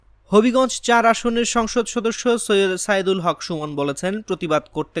হবিগঞ্জ ৪ আসনের সংসদ সদস্য সৈয়দ সাইদুল হক সুমন বলেছেন, প্রতিবাদ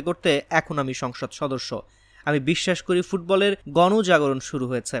করতে করতে এখন আমি সংসদ সদস্য। আমি বিশ্বাস করি ফুটবলের গণজাগরণ শুরু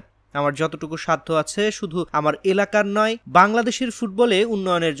হয়েছে। আমার যতটুকু সাধ্য আছে শুধু আমার এলাকার নয়, বাংলাদেশের ফুটবলে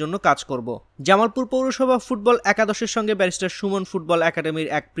উন্নয়নের জন্য কাজ করব। জামালপুর পৌরসভা ফুটবল একাদশের সঙ্গে ব্যারিস্টার সুমন ফুটবল একাডেমির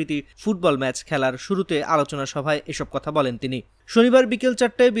এক প্রীতি ফুটবল ম্যাচ খেলার শুরুতে আলোচনা সভায় এসব কথা বলেন তিনি। শনিবার বিকেল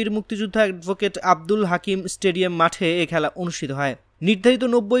 ৪টায় বীর মুক্তিযোদ্ধা অ্যাডভোকেট আব্দুল হাকিম স্টেডিয়াম মাঠে এ খেলা অনুষ্ঠিত হয়। নির্ধারিত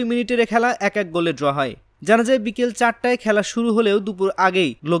 ৯০ মিনিটের খেলা ১-১ গোলে ড্র হয়। জানা যায় বিকেল ৪টায় খেলা শুরু হলেও দুপুর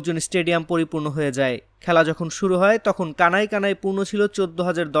আগেই লোকজন স্টেডিয়াম পরিপূর্ণ হয়ে যায়। খেলা যখন শুরু হয় তখন কানায় কানায় পূর্ণ ছিল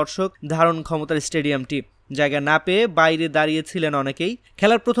 ১৪,০০০ দর্শক ধারণ ক্ষমতার স্টেডিয়ামটি। জায়গা না পেয়ে বাইরে দাঁড়িয়েছিলেন অনেকেই।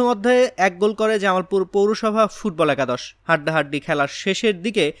 খেলার প্রথম অধ্যায়ে ১ গোল করে জামালপুর পৌরসভা ফুটবল একাদশ। হাড্ডাহাড্ডি খেলার শেষের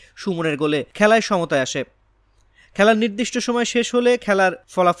দিকে সুমনের গোলে খেলায় সমতায় আসে। খেলার নির্দিষ্ট সময় শেষ হলে খেলার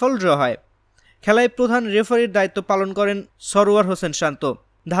ফলাফল ড্র হয়। খেলায় প্রধান রেফারির দায়িত্ব পালন করেন সরওয়ার হোসেন শান্ত।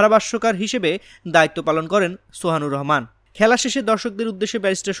 ধারাভাষ্যকার হিসেবে দায়িত্ব পালন করেন সোহানুর রহমান। খেলা শেষে দর্শকদের উদ্দেশ্যে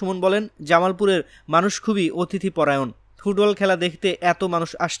ব্যারিস্টার সুমন বলেন, জামালপুরের মানুষ খুবই অতিথিপরায়ণ। ফুটবল খেলা দেখতে এত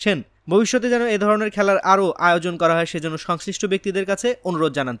মানুষ আসছেন। ভবিষ্যতে যেন এ ধরনের খেলার আরও আয়োজন করা হয় সেজন্য সংশ্লিষ্ট ব্যক্তিদের কাছে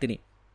অনুরোধ জানান তিনি।